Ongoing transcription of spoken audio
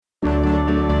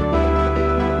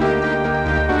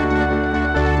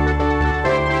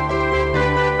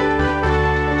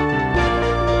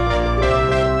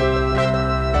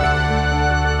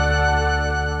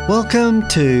Welcome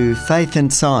to Faith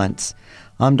and Science.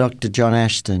 I'm Dr. John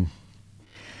Ashton.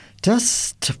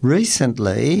 Just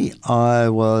recently I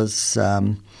was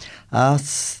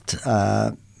asked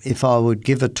if I would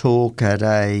give a talk at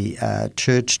a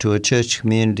church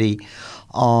community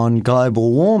on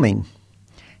global warming.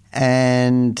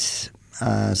 And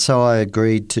so I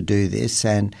agreed to do this,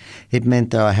 and it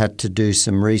meant that I had to do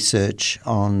some research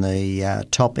on the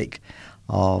topic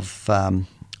of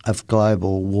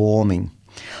global warming.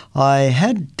 I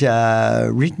had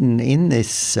written in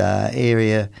this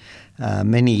area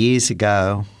many years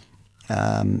ago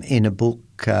in a book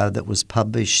that was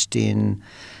published in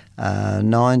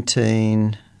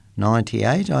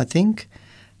 1998, I think.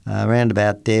 Around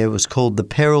about there. It was called The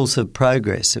Perils of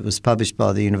Progress. It was published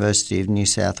by the University of New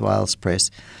South Wales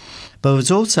Press. But it was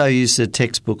also used as a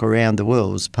textbook around the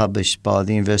world. It was published by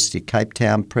the University of Cape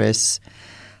Town Press,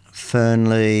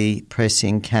 Fernley Press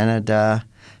in Canada,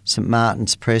 St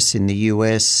Martin's Press in the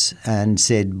US, and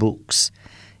Zed Books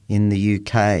in the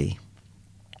UK.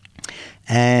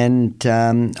 And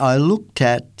I looked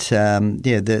at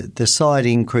the slight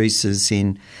increases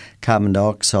in carbon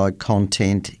dioxide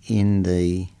content in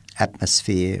the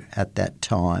atmosphere at that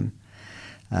time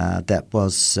that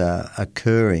was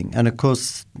occurring. And of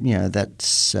course,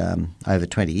 that's over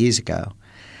 20 years ago.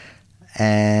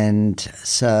 And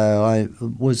so I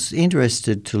was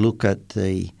interested to look at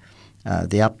the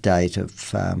update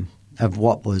of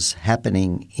what was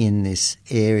happening in this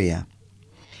area.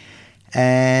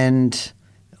 And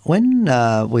when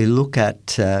we look at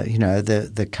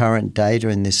the current data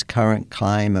in this current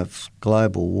claim of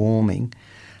global warming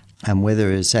and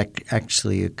whether it's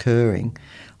actually occurring,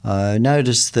 I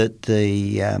noticed that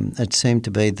it seemed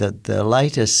to be that the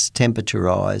latest temperature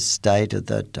rise data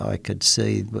that I could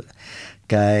see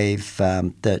gave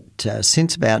that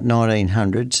since about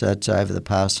 1900, so that's over the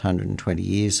past 120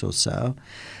 years or so,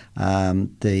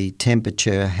 the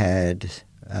temperature had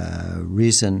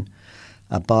risen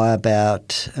by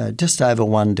about just over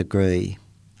 1 degree.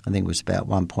 I think it was about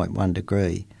 1.1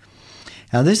 degree.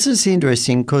 Now, this is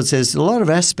interesting because there's a lot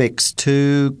of aspects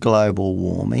to global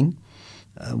warming.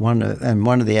 One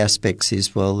of the aspects is,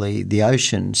 the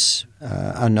oceans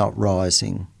are not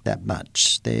rising that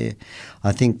much.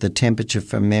 I think the temperature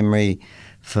from memory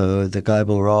for the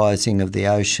global rising of the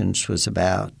oceans was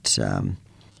about 0.7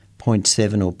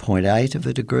 or 0.8 of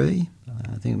a degree.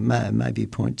 I think maybe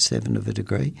 0.7 of a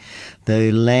degree.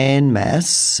 The land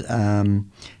mass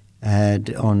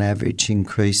had on average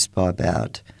increased by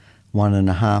about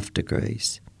 1.5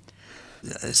 degrees.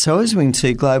 So as we can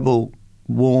see, global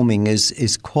warming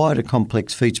is quite a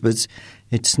complex feature, but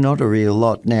it's not a real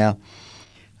lot. Now,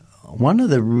 one of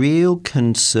the real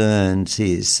concerns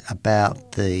is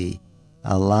about the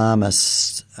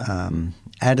alarmist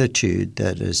attitude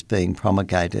that is being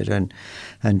promulgated. And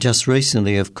just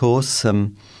recently, of course,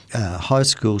 some high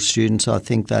school students, I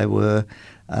think they were,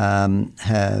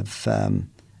 have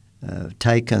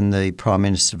taken the Prime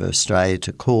Minister of Australia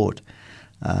to court,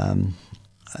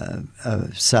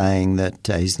 saying that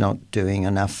he's not doing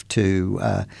enough to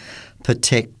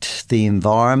protect the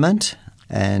environment.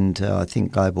 And I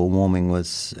think global warming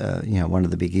was, one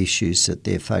of the big issues that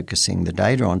they're focusing the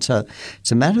data on. So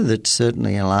it's a matter that's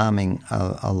certainly alarming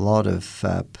a lot of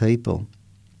people.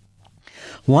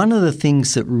 One of the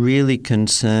things that really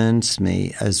concerns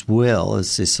me, as well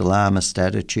as this alarmist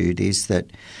attitude, is that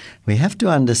we have to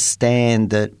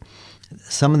understand that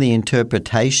some of the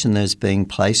interpretation that's being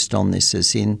placed on this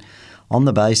is on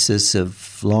the basis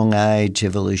of long-age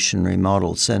evolutionary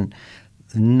models, and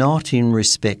not in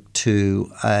respect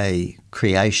to a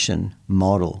creation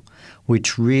model,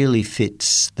 which really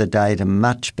fits the data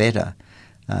much better,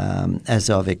 as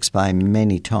I've explained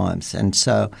many times. And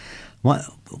so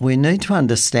we need to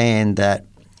understand that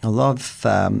a lot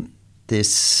of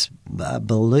this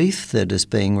belief that is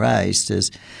being raised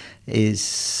is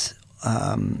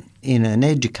in an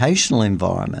educational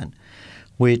environment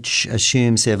which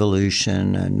assumes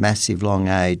evolution and massive long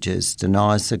ages,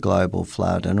 denies the global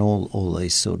flood and all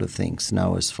these sort of things,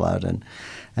 Noah's flood,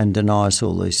 and denies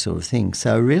all these sort of things.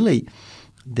 So really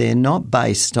they're not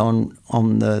based on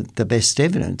the best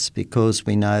evidence, because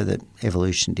we know that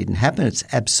evolution didn't happen. It's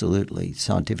absolutely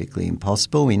scientifically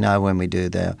impossible. We know when we do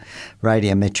the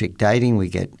radiometric dating, we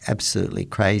get absolutely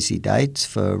crazy dates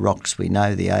for rocks we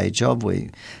know the age of. We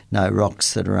know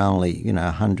rocks that are only,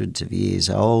 hundreds of years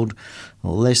old,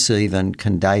 or less even,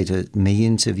 can date at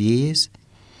millions of years.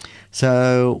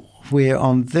 So we're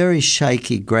on very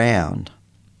shaky ground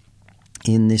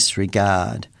in this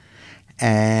regard.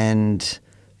 And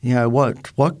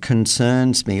what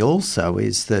concerns me also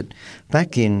is that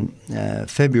back in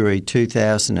February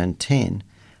 2010,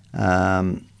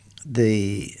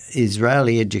 the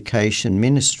Israeli Education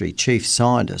Ministry chief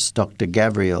scientist, Dr.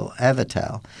 Gabriel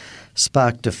Avital,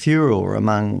 sparked a furor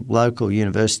among local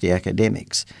university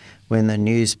academics when the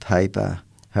newspaper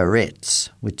Haaretz,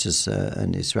 which is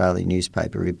an Israeli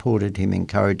newspaper, reported him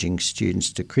encouraging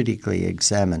students to critically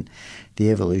examine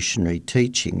the evolutionary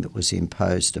teaching that was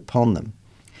imposed upon them.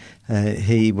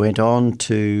 He went on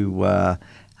to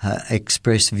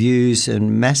express views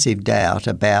and massive doubt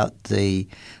about the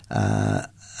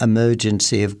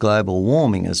emergency of global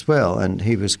warming as well, and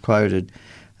he was quoted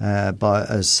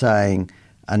as saying,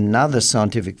 "Another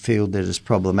scientific field that is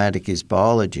problematic is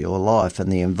biology or life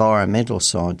and the environmental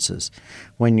sciences.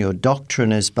 When your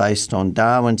doctrine is based on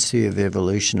Darwin's theory of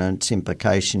evolution and its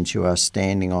implications, you are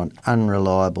standing on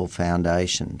unreliable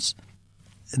foundations."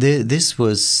 This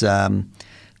was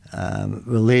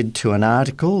led to an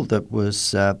article that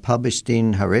was published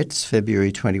in Haaretz,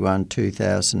 February 21,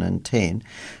 2010.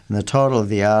 And the title of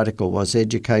the article was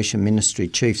Education Ministry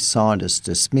Chief Scientist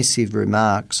Dismissive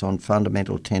Remarks on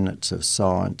Fundamental Tenets of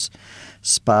Science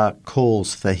Spark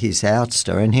Calls for His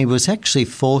Ouster. And he was actually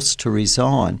forced to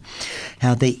resign.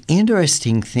 Now, the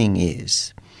interesting thing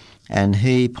is, and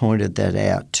he pointed that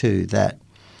out too, that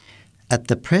at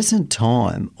the present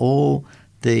time, all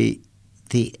the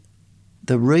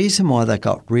reason why they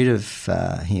got rid of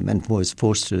him and was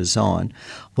forced to resign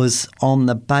was on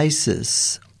the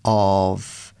basis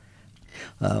of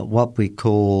what we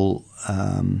call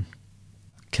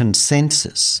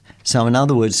consensus. So in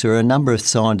other words, there are a number of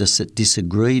scientists that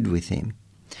disagreed with him.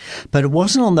 But it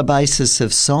wasn't on the basis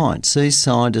of science. These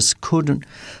scientists couldn't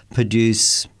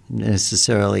produce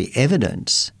necessarily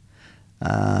evidence.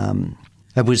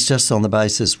 It was just on the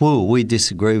basis, well, we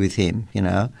disagree with him, you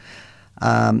know.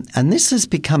 And this is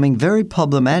becoming very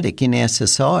problematic in our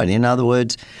society. In other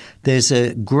words, there's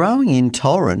a growing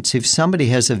intolerance. If somebody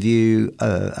has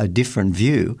a different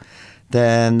view,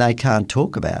 then they can't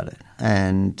talk about it.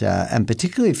 And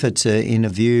particularly if it's in a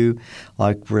view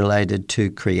like related to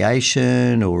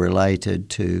creation or related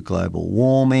to global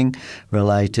warming,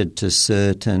 related to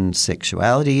certain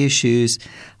sexuality issues,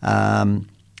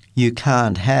 you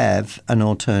can't have an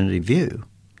alternative view.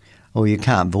 Or you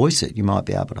can't voice it. You might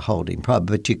be able to hold in private,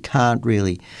 but you can't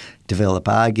really develop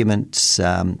arguments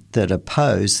that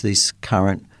oppose this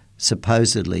current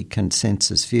supposedly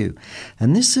consensus view.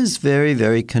 And this is very,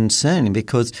 very concerning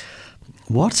because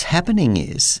what's happening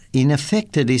is, in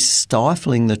effect, it is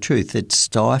stifling the truth. It's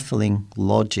stifling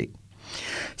logic.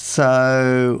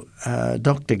 So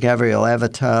Dr. Gabriel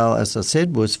Avital, as I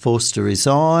said, was forced to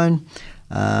resign.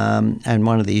 And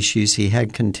one of the issues he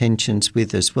had contentions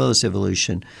with, as well as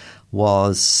evolution,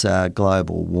 was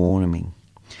global warming.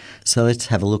 So let's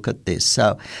have a look at this.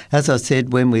 So as I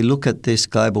said, when we look at this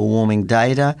global warming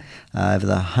data over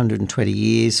the 120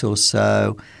 years or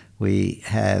so, we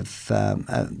have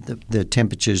the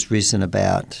temperature's risen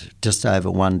about just over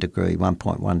 1 degree,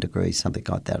 1.1 degrees, something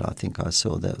like that. I think I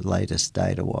saw the latest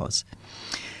data was.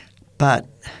 But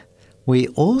we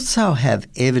also have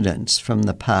evidence from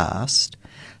the past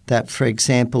that, for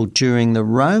example, during the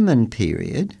Roman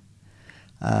period,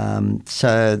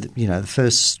 the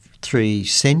first 3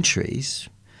 centuries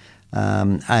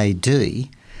AD,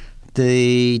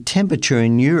 the temperature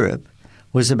in Europe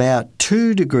was about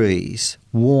 2 degrees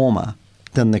warmer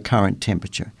than the current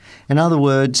temperature. In other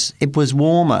words, it was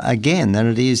warmer again than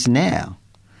it is now.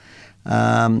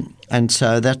 And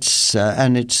so that's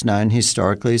and it's known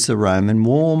historically as the Roman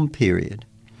warm period.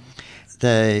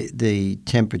 The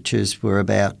temperatures were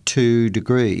about 2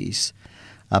 degrees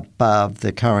above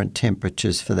the current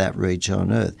temperatures for that region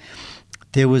on Earth.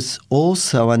 There was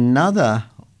also another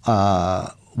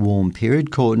warm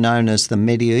period known as the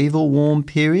medieval warm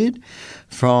period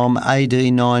from AD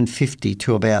 950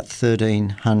 to about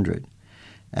 1300.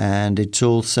 And it's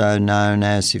also known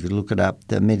as, if you look it up,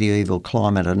 the medieval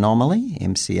climate anomaly,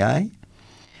 MCA,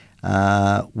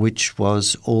 which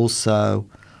was also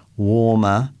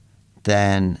warmer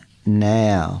than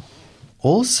now.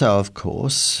 Also, of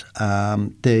course,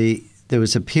 there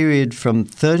was a period from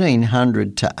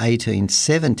 1300 to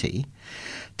 1870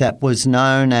 that was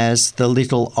known as the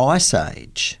Little Ice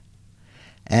Age.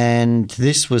 And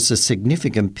this was a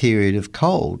significant period of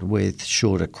cold with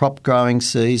shorter crop growing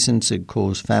seasons that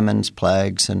caused famines,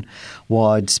 plagues and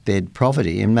widespread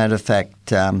poverty. As a matter of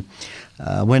fact,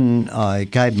 when I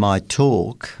gave my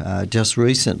talk just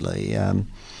recently,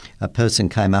 a person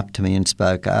came up to me and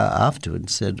spoke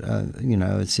afterwards and said,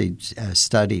 as he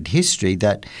studied history,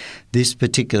 that this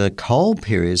particular cold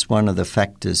period is one of the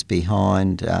factors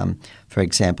behind, for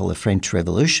example, the French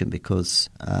Revolution because,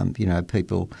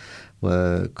 people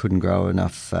couldn't grow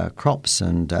enough crops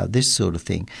and this sort of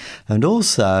thing. And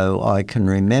also I can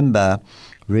remember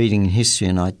reading history,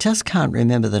 and I just can't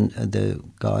remember the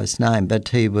guy's name, but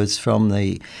he was from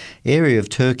the area of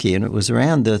Turkey, and it was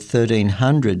around the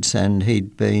 1300s, and he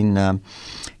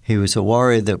was a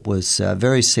warrior that was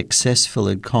very successful,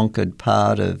 had conquered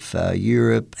part of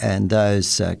Europe and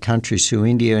those countries through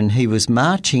India, and he was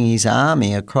marching his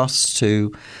army across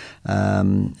to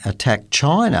attack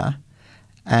China,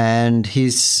 and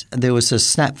there was a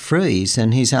snap freeze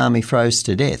and his army froze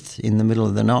to death in the middle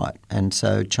of the night. And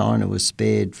so China was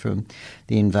spared from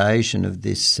the invasion of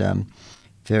this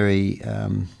very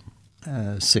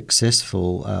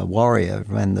successful warrior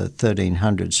around the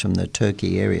 1300s from the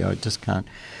Turkey area. I just can't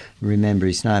remember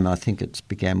his name. I think it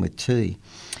began with T.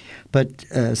 But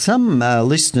some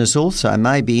listeners also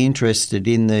may be interested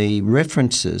in the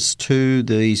references to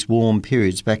these warm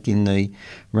periods back in the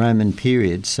Roman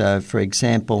period. So, for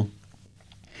example,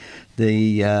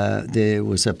 there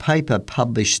was a paper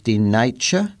published in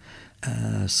Nature,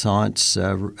 Science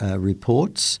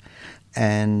Reports,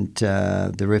 and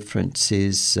the reference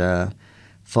is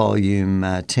volume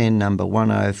 10, number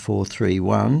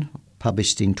 10431,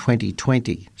 published in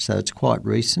 2020. So it's quite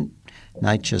recent.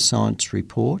 Nature Science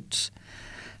Reports,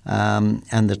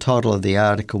 and the title of the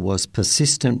article was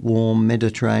Persistent Warm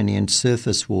Mediterranean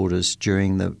Surface Waters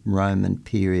During the Roman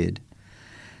Period.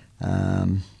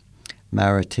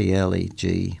 Maratielli,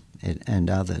 G, and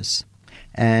others.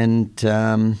 And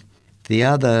the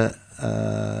other,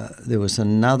 there was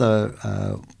another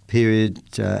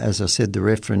period, as I said, the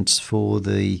reference for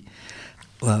the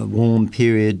warm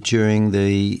period during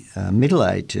the Middle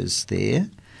Ages there.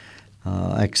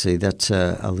 Actually, that's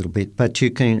a little bit, but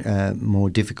you can more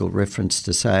difficult reference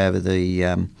to say over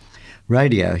the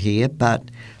radio here. But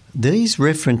these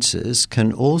references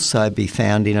can also be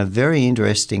found in a very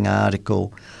interesting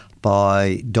article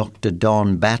by Dr.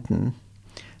 Don Batten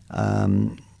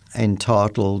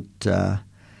entitled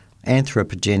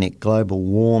Anthropogenic Global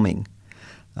Warming,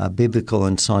 a Biblical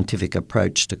and Scientific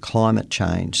Approach to Climate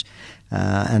Change.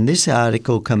 And this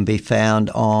article can be found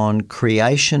on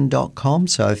creation.com.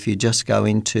 So if you just go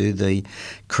into the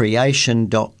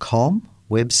creation.com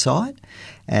website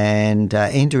and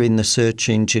enter in the search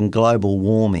engine global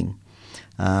warming,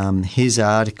 his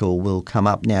article will come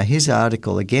up. Now, his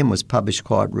article, again, was published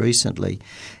quite recently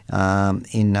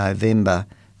in November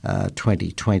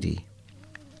 2020.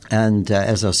 And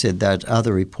as I said, that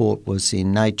other report was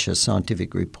in Nature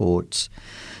Scientific Reports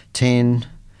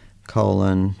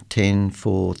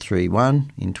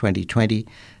 10:10431 in 2020,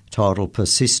 titled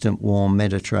Persistent Warm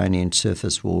Mediterranean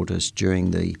Surface Waters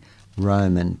During the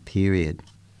Roman Period.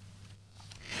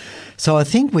 So I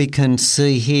think we can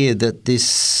see here that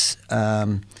this,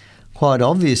 quite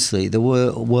obviously, the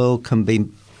world can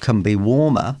be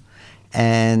warmer,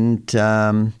 and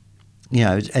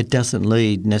it doesn't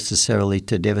lead necessarily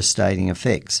to devastating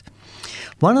effects.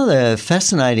 One of the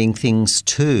fascinating things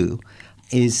too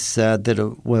is that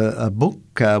a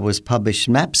book was published,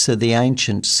 Maps of the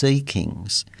Ancient Sea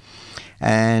Kings,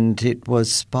 and it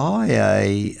was by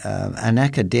an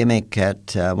academic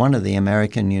at one of the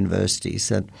American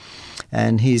universities,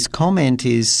 and his comment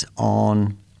is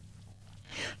on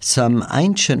some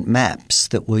ancient maps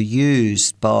that were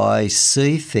used by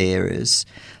seafarers,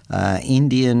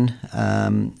 Indian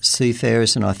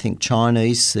seafarers and I think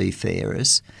Chinese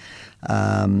seafarers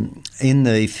in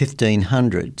the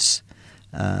 1500s.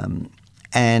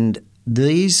 And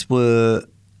these were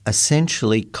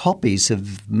essentially copies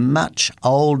of much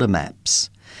older maps.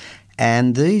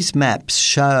 And these maps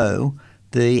show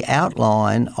the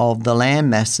outline of the land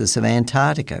masses of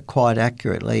Antarctica quite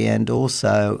accurately, and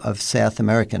also of South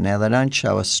America. Now, they don't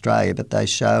show Australia, but they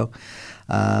show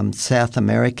South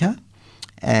America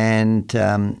and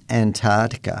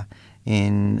Antarctica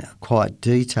in quite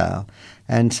detail.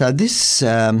 And so this,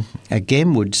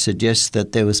 again, would suggest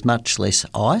that there was much less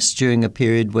ice during a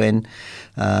period when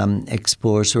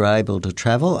explorers were able to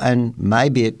travel, and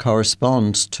maybe it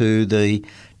corresponds to the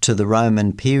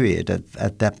Roman period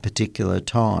at that particular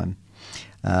time,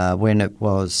 when it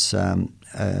was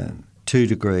 2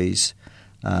 degrees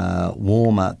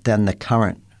warmer than the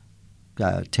current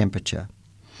temperature.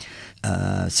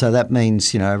 So that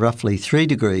means, roughly 3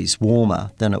 degrees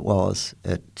warmer than it was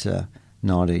at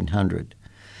 1900.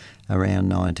 Around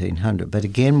 1900. But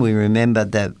again, we remember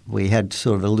that we had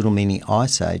sort of a little mini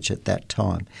ice age at that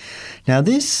time. Now,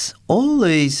 all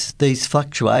these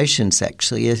fluctuations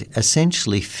actually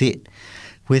essentially fit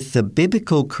with the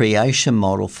biblical creation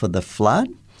model for the flood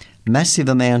massive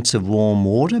amounts of warm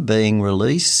water being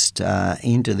released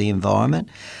into the environment,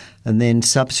 and then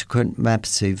subsequent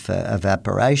massive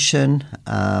evaporation,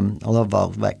 a lot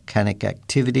of volcanic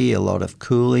activity, a lot of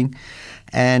cooling.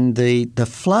 And the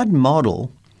flood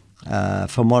model,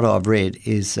 from what I've read,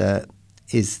 is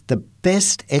the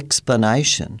best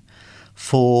explanation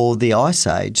for the ice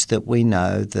age that we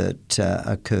know that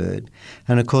occurred.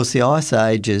 And of course the ice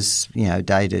age is,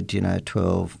 dated,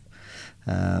 12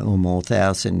 or more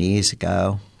thousand years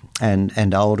ago,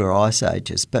 and older ice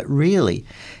ages. But really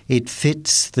it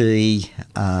fits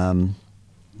when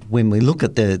we look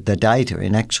at the data,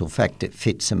 in actual fact it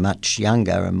fits a much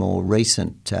younger and more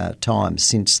recent time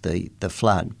since the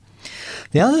flood.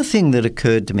 The other thing that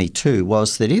occurred to me too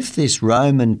was that if this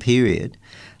Roman period,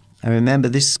 I remember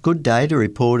this is good data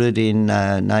reported in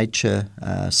Nature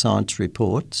Science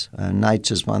Reports.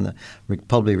 Nature's one that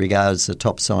probably regards the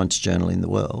top science journal in the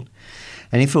world.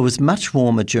 And if it was much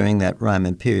warmer during that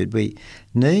Roman period, we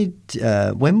need,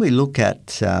 when we look at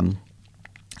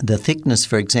the thickness,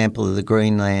 for example, of the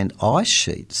Greenland ice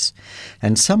sheets,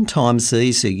 and sometimes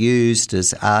these are used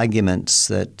as arguments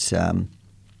that,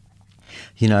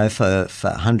 for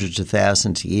hundreds of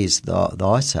thousands of years, the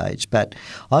ice age. But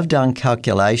I've done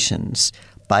calculations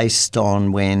based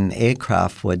on when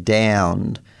aircraft were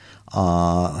downed,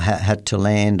 had to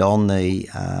land on the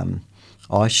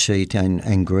ice sheet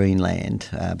in Greenland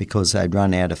because they'd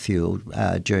run out of fuel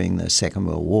during the Second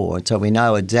World War. And so we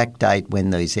know exact date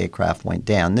when these aircraft went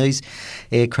down. These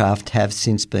aircraft have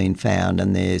since been found,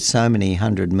 and they're so many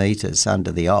 100 metres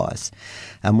under the ice.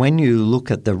 And when you look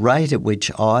at the rate at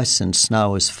which ice and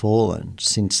snow has fallen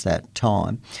since that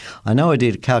time, I know I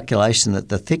did a calculation that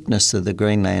the thickness of the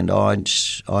Greenland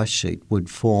ice sheet would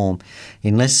form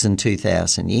in less than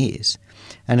 2,000 years.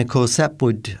 And of course that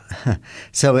would,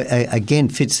 so again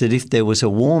fits that if there was a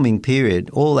warming period,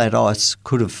 all that ice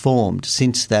could have formed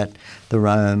since the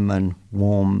Roman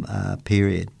warm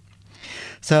period.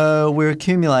 So we're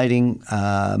accumulating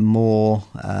more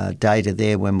data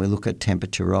there when we look at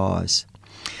temperature rise.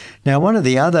 Now, one of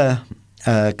the other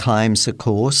claims, of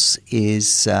course,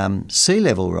 is sea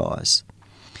level rise.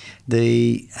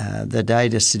 The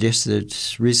data suggests that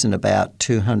it's risen about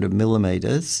 200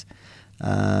 millimetres,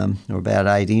 or about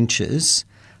 8 inches,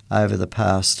 over the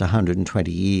past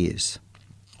 120 years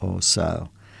or so.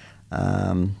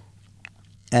 And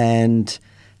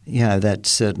that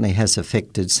certainly has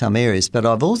affected some areas. But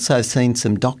I've also seen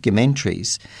some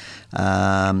documentaries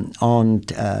on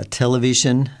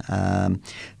television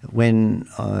when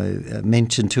I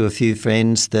mentioned to a few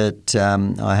friends that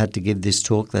I had to give this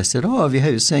talk. They said, have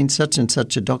you seen such and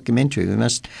such a documentary? We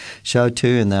must show it to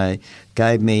you. And they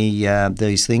gave me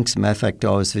these links. As a matter of fact,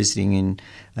 I was visiting in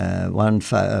one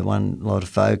lot of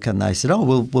folk, and they said,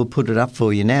 we'll put it up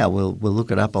for you now. We'll look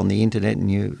it up on the internet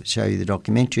and show you the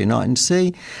documentary. And I can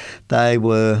see they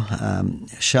were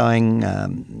showing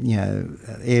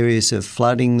areas of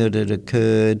flooding that had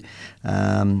occurred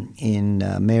in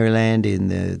Maryland, in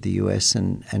the US,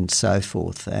 and so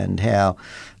forth, and how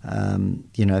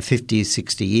 50,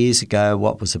 60 years ago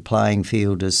what was a playing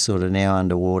field is sort of now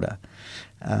underwater.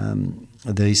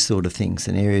 These sort of things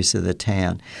in areas of the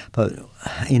town. But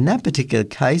in that particular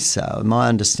case, though, my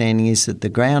understanding is that the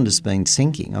ground has been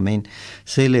sinking. I mean,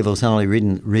 sea level's only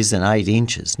risen 8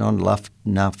 inches, not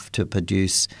enough to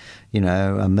produce,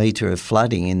 a metre of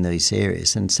flooding in these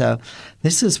areas. And so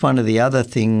this is one of the other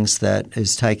things that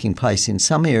is taking place in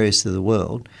some areas of the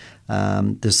world.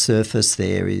 The surface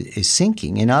there is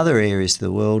sinking. In other areas of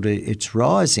the world, it's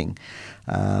rising.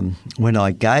 When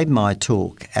I gave my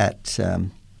talk at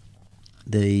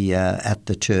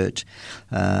the church,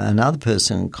 another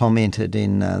person commented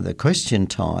in the question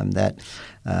time that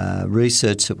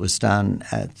research that was done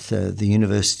at the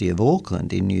University of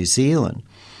Auckland in New Zealand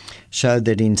showed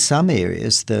that in some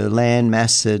areas the land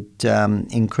mass had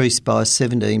increased by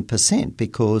 17%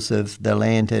 because of the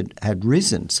land had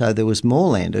risen. So there was more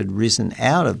land had risen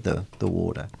out of the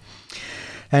water.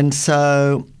 And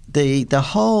so the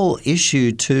whole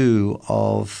issue too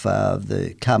of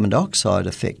the carbon dioxide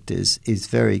effect is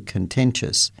very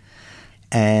contentious.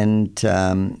 And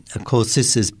of course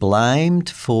this is blamed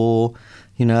for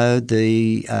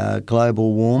the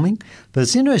global warming. But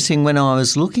it's interesting, when I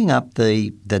was looking up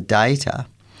the data,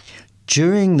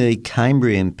 during the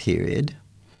Cambrian period,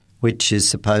 which is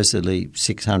supposedly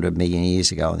 600 million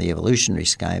years ago on the evolutionary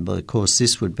scale, but of course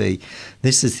this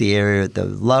is the area at the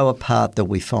lower part that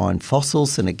we find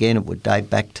fossils, and again it would date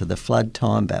back to the flood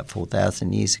time, about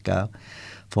 4,000 years ago,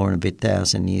 4 and a bit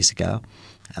thousand years ago.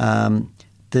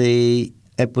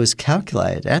 It was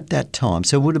calculated at that time,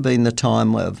 so it would have been the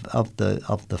time of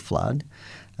the flood,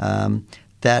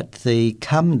 that the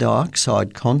carbon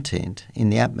dioxide content in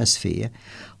the atmosphere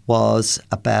was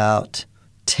about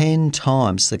 10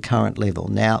 times the current level.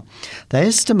 Now, they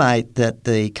estimate that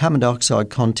the carbon dioxide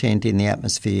content in the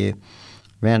atmosphere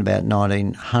around about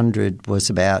 1900 was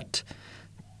about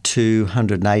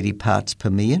 280 parts per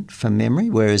million from memory,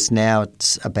 whereas now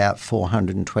it's about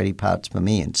 420 parts per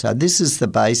million. So this is the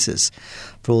basis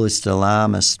for all this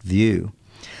alarmist view.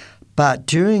 But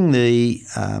during the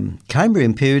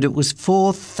Cambrian period, it was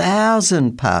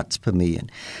 4,000 parts per million.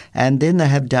 And then they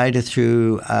have data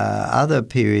through other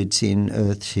periods in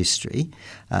Earth's history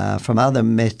from other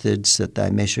methods that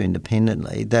they measure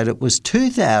independently that it was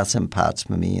 2,000 parts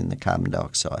per million, the carbon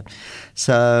dioxide.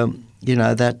 So,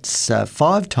 that's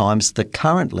 5 times the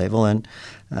current level and,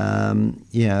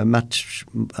 much,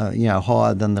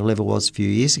 higher than the level was a few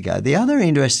years ago. The other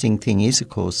interesting thing is, of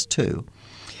course, too,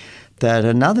 that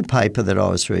another paper that I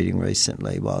was reading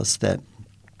recently was that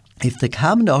if the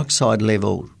carbon dioxide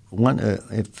level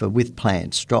with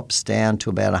plants drops down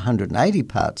to about 180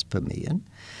 parts per million,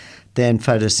 then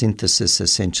photosynthesis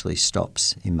essentially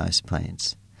stops in most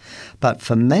plants. But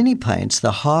for many plants,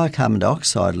 the higher carbon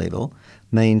dioxide level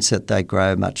means that they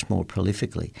grow much more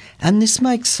prolifically. And this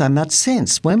makes so much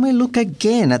sense. When we look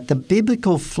again at the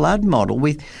biblical flood model,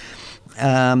 it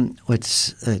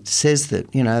says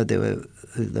that,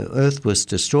 the earth was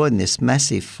destroyed in this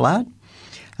massive flood.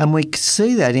 And we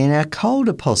see that in our coal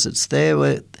deposits.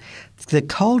 The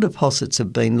coal deposits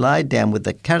have been laid down with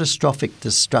the catastrophic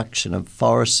destruction of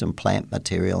forests and plant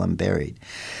material and buried.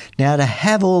 Now, to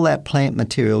have all that plant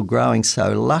material growing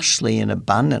so lushly and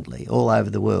abundantly all over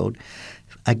the world,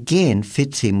 again,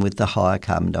 fits in with the higher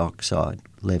carbon dioxide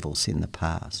levels in the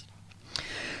past.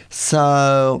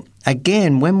 So,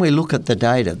 again, when we look at the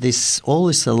data, all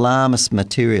this alarmist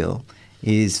material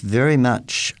is very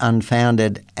much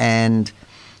unfounded, and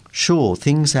sure,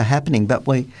 things are happening, but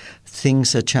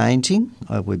things are changing.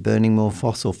 We're burning more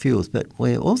fossil fuels, but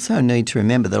we also need to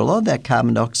remember that a lot of that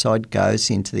carbon dioxide goes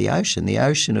into the ocean. The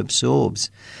ocean absorbs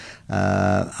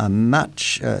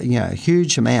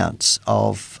huge amounts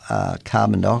of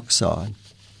carbon dioxide.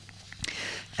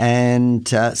 And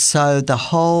so the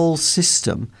whole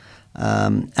system,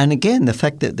 and again, the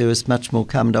fact that there was much more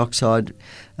carbon dioxide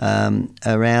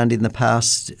around in the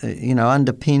past,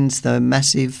 underpins the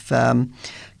massive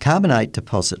carbonate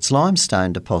deposits,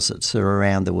 limestone deposits that are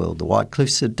around the world, the White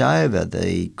Cliffs of Dover,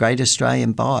 the Great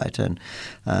Australian Bight, and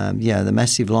the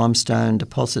massive limestone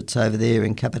deposits over there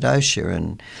in Cappadocia.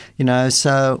 And,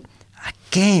 so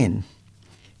again,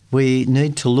 we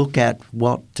need to look at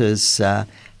what is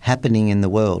happening in the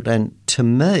world. And to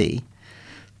me,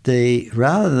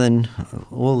 rather than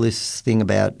all this thing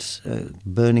about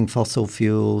burning fossil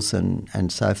fuels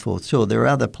and so forth, sure, there are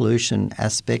other pollution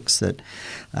aspects that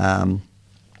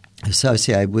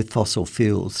associated with fossil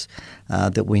fuels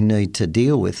that we need to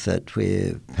deal with that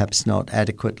we're perhaps not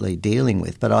adequately dealing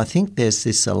with. But I think there's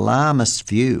this alarmist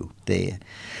view there.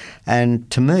 And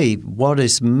to me, what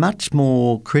is much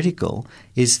more critical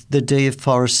is the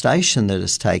deforestation that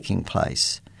is taking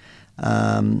place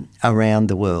around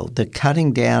the world, the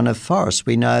cutting down of forests.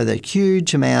 We know that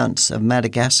huge amounts of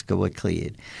Madagascar were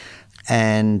cleared,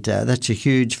 and that's a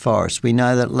huge forest. We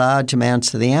know that large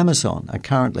amounts of the Amazon are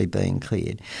currently being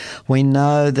cleared. We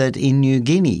know that in New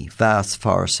Guinea, vast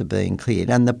forests are being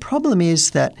cleared. And the problem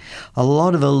is that a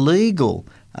lot of illegal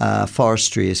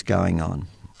forestry is going on.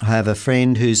 I have a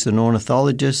friend who's an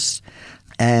ornithologist,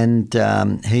 and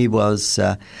he was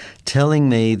telling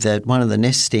me that one of the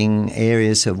nesting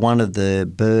areas of one of the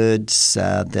birds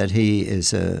that he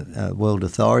is a world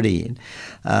authority in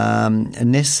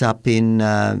nests up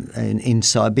in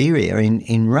Siberia,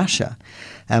 in Russia.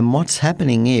 And what's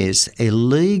happening is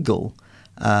illegal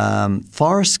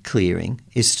forest clearing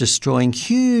is destroying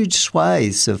huge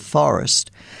swathes of forest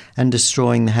and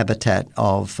destroying the habitat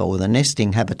or the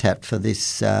nesting habitat for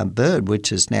this bird,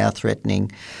 which is now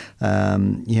threatening,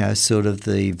 sort of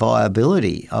the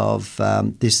viability of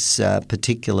this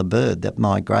particular bird that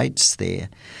migrates there.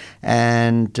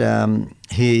 And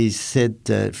he said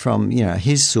that from,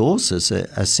 his sources,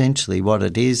 essentially what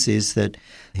it is that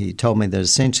he told me that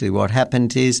essentially what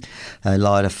happened is they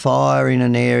light a fire in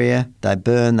an area, they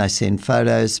burn, they send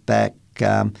photos back,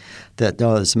 that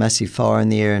there's a massive fire in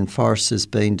the area and forest has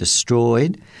been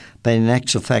destroyed. But in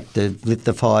actual fact, they've lit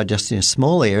the fire just in a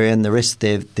small area and the rest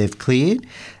they've cleared,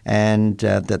 and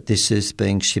that this is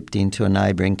being shipped into a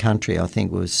neighbouring country. I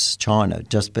think it was China,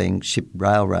 just being shipped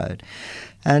railroad.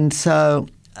 And so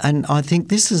I think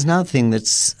this is another thing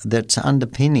that's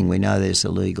underpinning. We know there's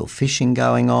illegal fishing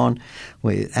going on,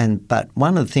 but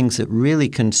one of the things that really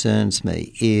concerns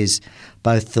me is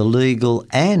both the legal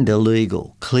and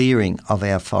illegal clearing of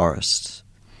our forests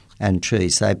and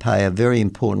trees. They play a very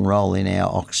important role in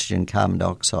our oxygen carbon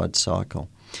dioxide cycle.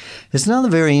 There's another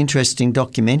very interesting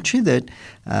documentary that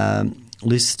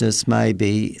listeners may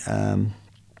be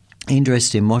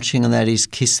interested in watching, and that is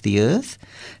Kiss the Earth.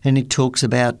 And it talks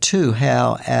about too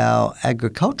how our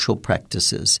agricultural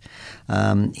practices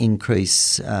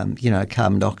increase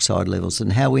carbon dioxide levels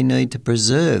and how we need to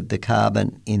preserve the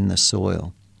carbon in the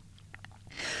soil.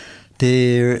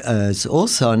 There is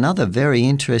also another very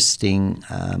interesting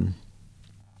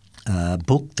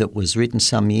book that was written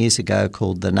some years ago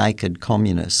called The Naked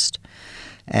Communist,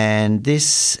 and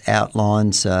this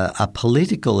outlines a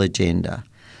political agenda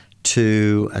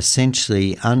to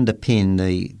essentially underpin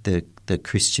the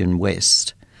Christian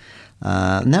West.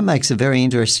 And that makes a very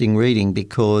interesting reading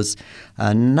because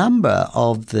a number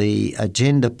of the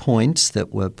agenda points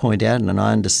that were pointed out, and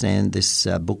I understand this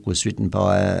book was written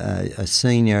by a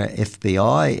senior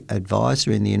FBI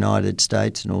advisor in the United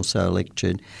States and also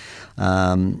lectured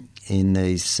in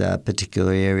these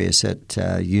particular areas at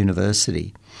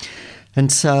university.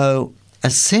 And so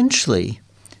essentially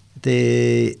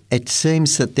it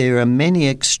seems that there are many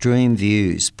extreme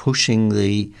views pushing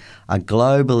a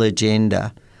global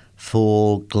agenda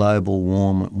for global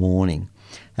warming.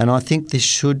 And I think this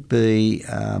should be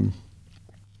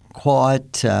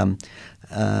quite a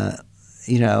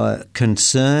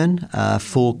concern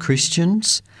for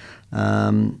Christians.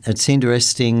 It's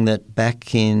interesting that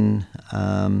back in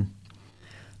I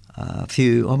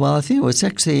think it was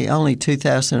actually only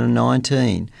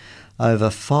 2019, over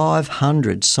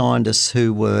 500 scientists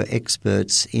who were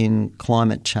experts in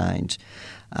climate change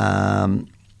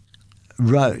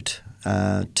wrote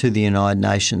to the United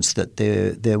Nations that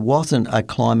there wasn't a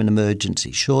climate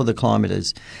emergency. Sure, the climate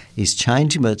is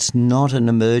changing, but it's not an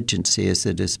emergency as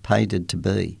it is painted to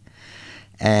be.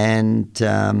 And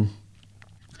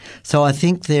so I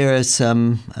think there are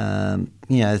some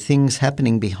things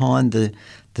happening behind the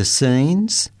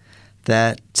scenes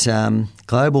that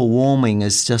global warming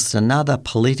is just another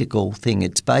political thing.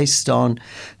 It's based on,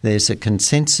 there's a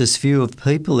consensus view of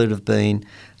people that have been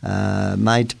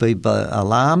made to be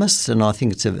alarmists, and I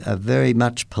think it's a very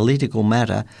much political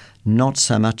matter, not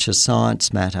so much a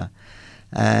science matter,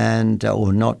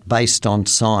 or not based on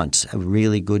science, a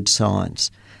really good science.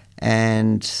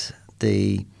 And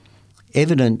the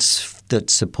evidence that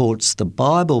supports the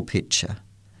Bible picture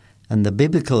and the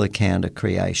biblical account of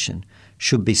creation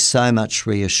should be so much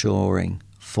reassuring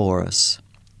for us.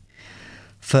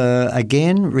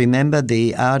 Again, remember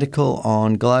the article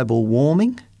on global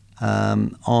warming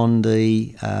on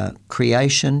the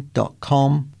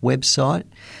creation.com website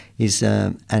is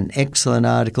an excellent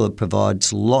article. It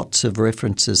provides lots of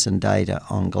references and data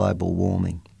on global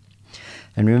warming.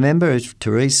 And remember,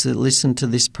 to listen to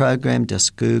this program,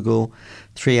 just Google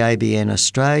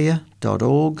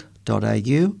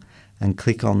 3abnaustralia.org.au and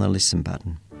click on the listen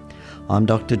button. I'm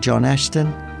Dr. John Ashton.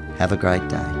 Have a great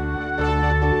day.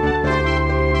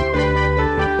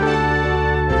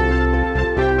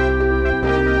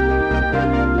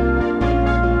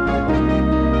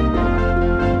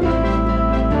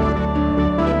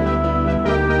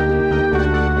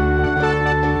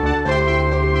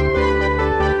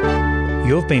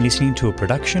 You've been listening to a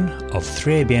production of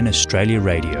 3ABN Australia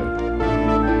Radio.